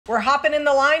We're hopping in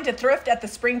the line to thrift at the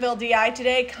Springville DI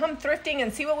today. Come thrifting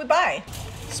and see what we buy.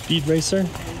 Speed racer.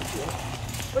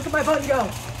 Look at my button go.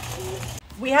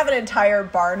 We have an entire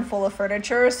barn full of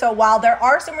furniture, so while there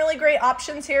are some really great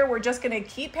options here, we're just going to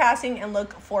keep passing and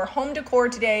look for home decor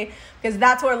today because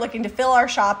that's what we're looking to fill our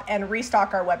shop and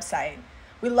restock our website.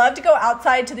 We love to go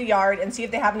outside to the yard and see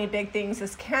if they have any big things.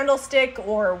 This candlestick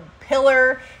or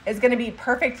pillar is going to be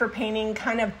perfect for painting,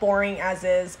 kind of boring as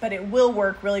is, but it will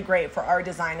work really great for our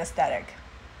design aesthetic.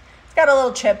 It's got a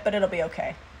little chip, but it'll be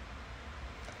okay.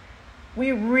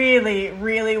 We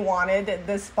really wanted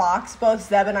this box. Both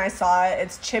Zeb and I saw it.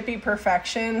 It's chippy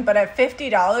perfection, but at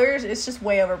 $50, it's just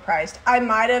way overpriced. I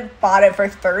might have bought it for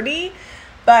 $30,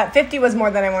 but $50 was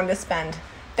more than I wanted to spend.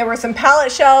 There were some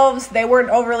pallet shelves. They weren't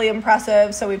overly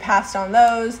impressive, so we passed on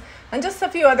those. And just a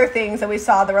few other things that we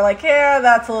saw that were like, yeah,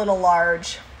 that's a little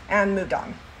large, and moved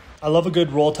on. I love a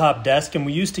good roll top desk, and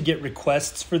we used to get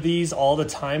requests for these all the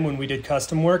time when we did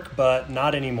custom work, but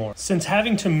not anymore. Since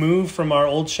having to move from our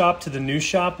old shop to the new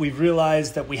shop, we've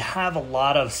realized that we have a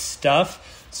lot of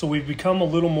stuff, so we've become a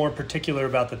little more particular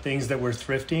about the things that we're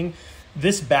thrifting.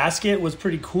 This basket was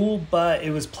pretty cool, but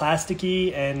it was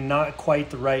plasticky and not quite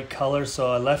the right color,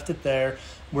 so I left it there.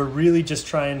 We're really just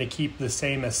trying to keep the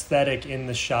same aesthetic in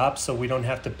the shop so we don't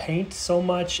have to paint so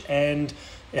much, and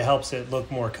it helps it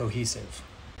look more cohesive.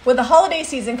 With the holiday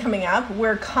season coming up,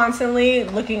 we're constantly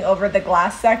looking over the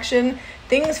glass section,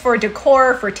 things for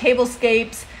decor, for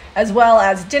tablescapes, as well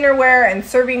as dinnerware and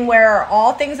servingware are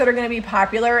all things that are going to be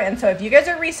popular. And so if you guys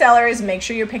are resellers, make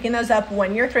sure you're picking those up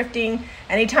when you're thrifting.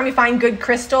 Anytime you find good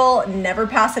crystal, never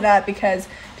pass it up because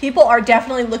people are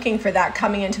definitely looking for that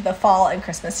coming into the fall and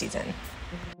Christmas season.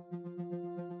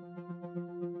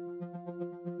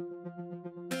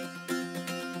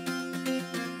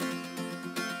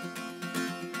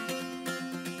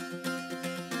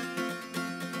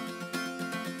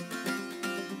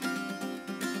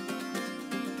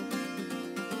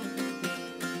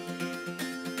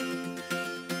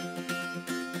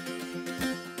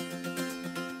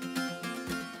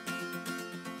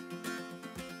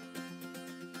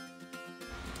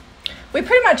 We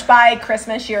pretty much buy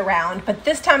Christmas year round, but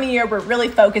this time of year we're really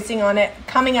focusing on it.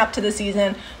 Coming up to the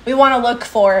season, we want to look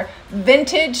for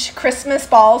vintage Christmas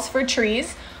balls for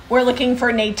trees. We're looking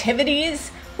for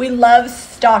nativities. We love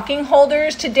stocking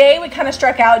holders. Today we kind of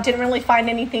struck out, didn't really find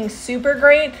anything super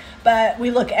great, but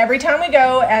we look every time we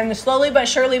go, and slowly but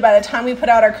surely by the time we put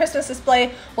out our Christmas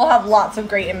display, we'll have lots of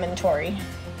great inventory.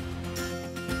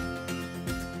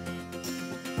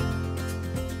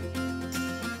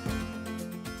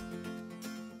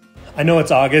 I know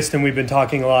it's August and we've been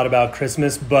talking a lot about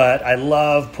Christmas, but I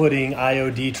love putting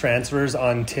IOD transfers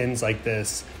on tins like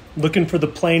this. Looking for the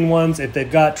plain ones. If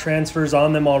they've got transfers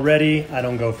on them already, I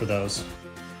don't go for those.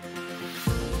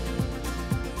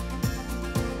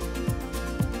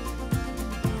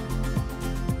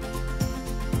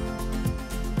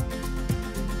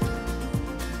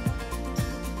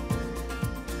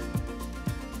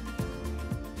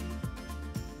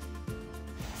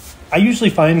 I usually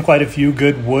find quite a few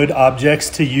good wood objects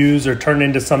to use or turn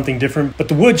into something different, but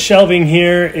the wood shelving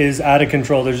here is out of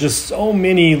control. There's just so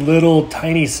many little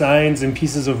tiny signs and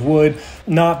pieces of wood.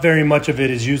 Not very much of it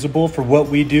is usable for what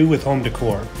we do with home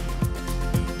decor.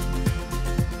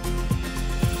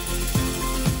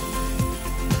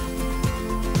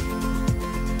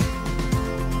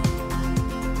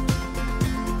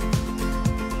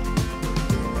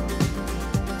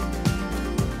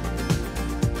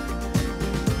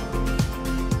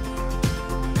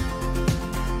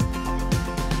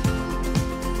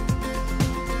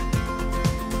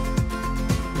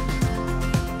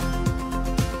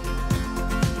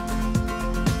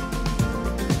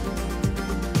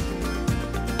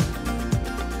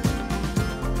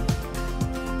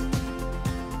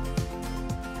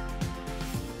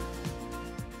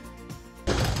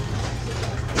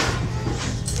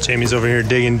 Jamie's over here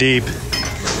digging deep.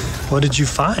 What did you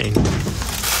find?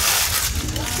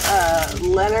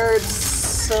 Leonard's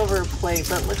silver plate,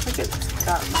 but it looks like it's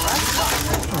got rust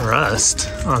on it. Rust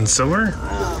on silver?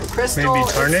 Crystal. Maybe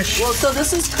tarnish? Well, so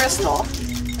this is crystal.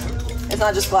 It's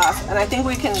not just glass. And I think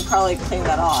we can probably clean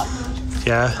that off.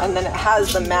 Yeah. And then it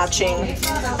has the matching.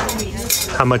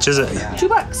 How much is it? $2.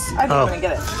 I think I'm gonna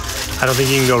get it. I don't think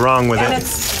you can go wrong with And it.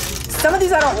 it's, some of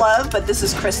these I don't love, but this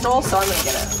is crystal, so I'm gonna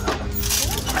get it.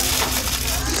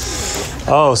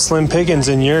 Oh, slim pickings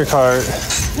in your cart.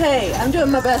 Hey, I'm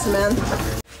doing my best, man.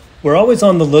 We're always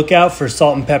on the lookout for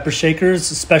salt and pepper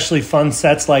shakers, especially fun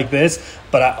sets like this,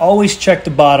 but I always check the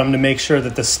bottom to make sure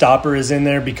that the stopper is in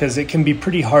there because it can be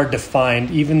pretty hard to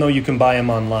find, even though you can buy them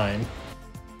online.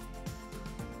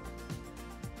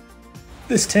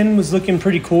 This tin was looking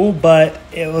pretty cool, but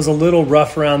it was a little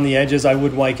rough around the edges. I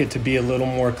would like it to be a little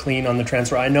more clean on the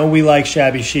transfer. I know we like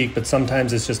shabby chic, but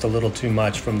sometimes it's just a little too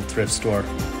much from the thrift store.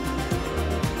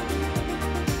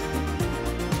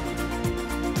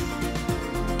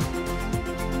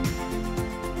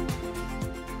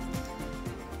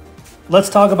 Let's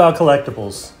talk about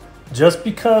collectibles. Just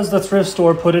because the thrift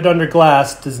store put it under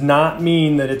glass does not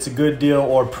mean that it's a good deal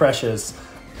or precious.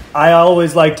 I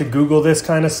always like to Google this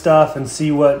kind of stuff and see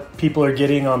what people are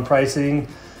getting on pricing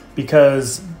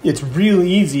because it's real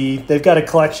easy. They've got a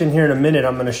collection here in a minute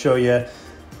I'm going to show you.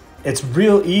 It's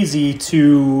real easy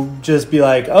to just be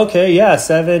like, okay, yeah,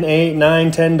 $7, $8,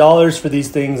 $9, $10 for these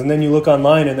things. And then you look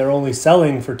online and they're only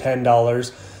selling for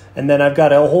 $10. And then I've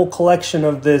got a whole collection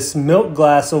of this milk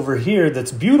glass over here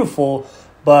that's beautiful,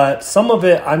 but some of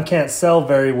it I can't sell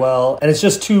very well. And it's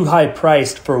just too high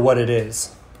priced for what it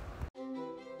is.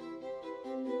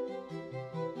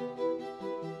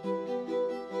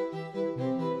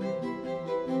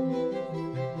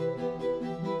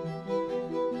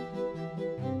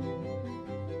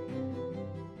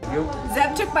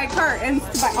 Zeb took my cart and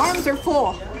my arms are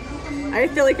full. I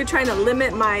feel like you're trying to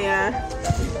limit my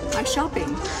my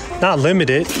shopping. Not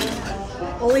limited.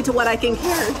 Only to what I can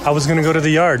carry. I was gonna go to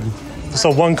the yard.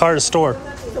 So one cart store.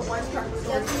 The one cart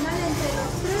store.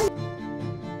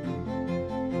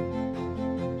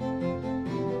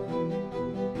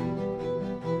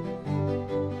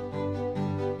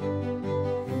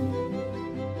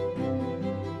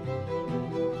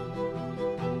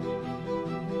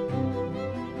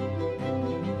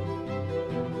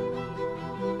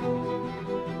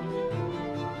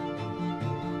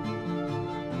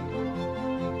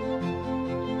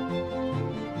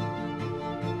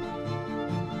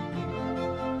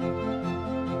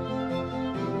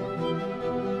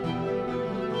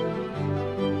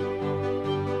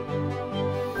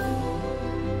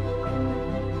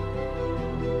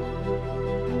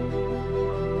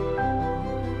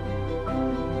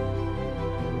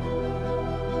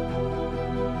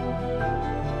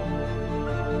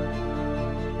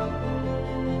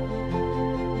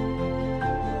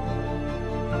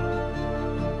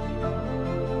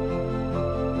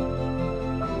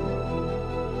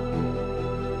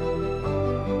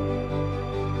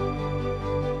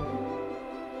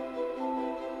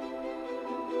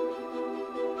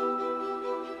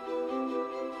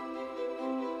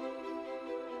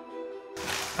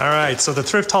 All right, so the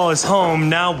thrift haul is home.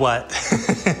 Now what?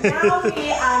 Now we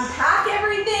unpack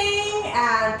everything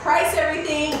and price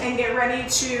everything and get ready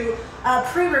to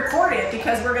pre-record it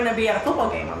because we're gonna be at a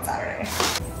football game on Saturday.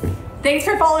 Thanks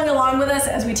for following along with us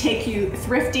as we take you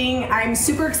thrifting. I'm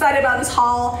super excited about this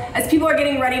haul. As people are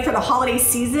getting ready for the holiday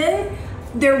season,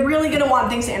 they're really gonna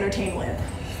want things to entertain with.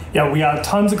 Yeah, we got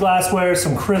tons of glassware,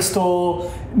 some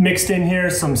crystal mixed in here,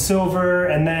 some silver,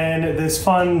 and then this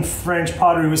fun French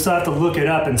pottery. We still have to look it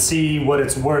up and see what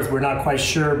it's worth. We're not quite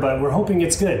sure, but we're hoping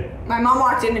it's good. My mom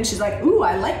walked in and she's like, ooh,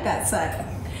 I like that set.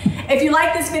 If you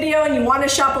like this video and you want to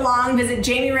shop along, visit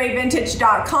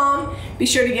JamiRayVintage.com. Be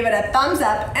sure to give it a thumbs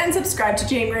up and subscribe to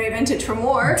Jami Ray Vintage for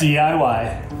more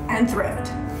DIY and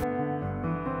thrift.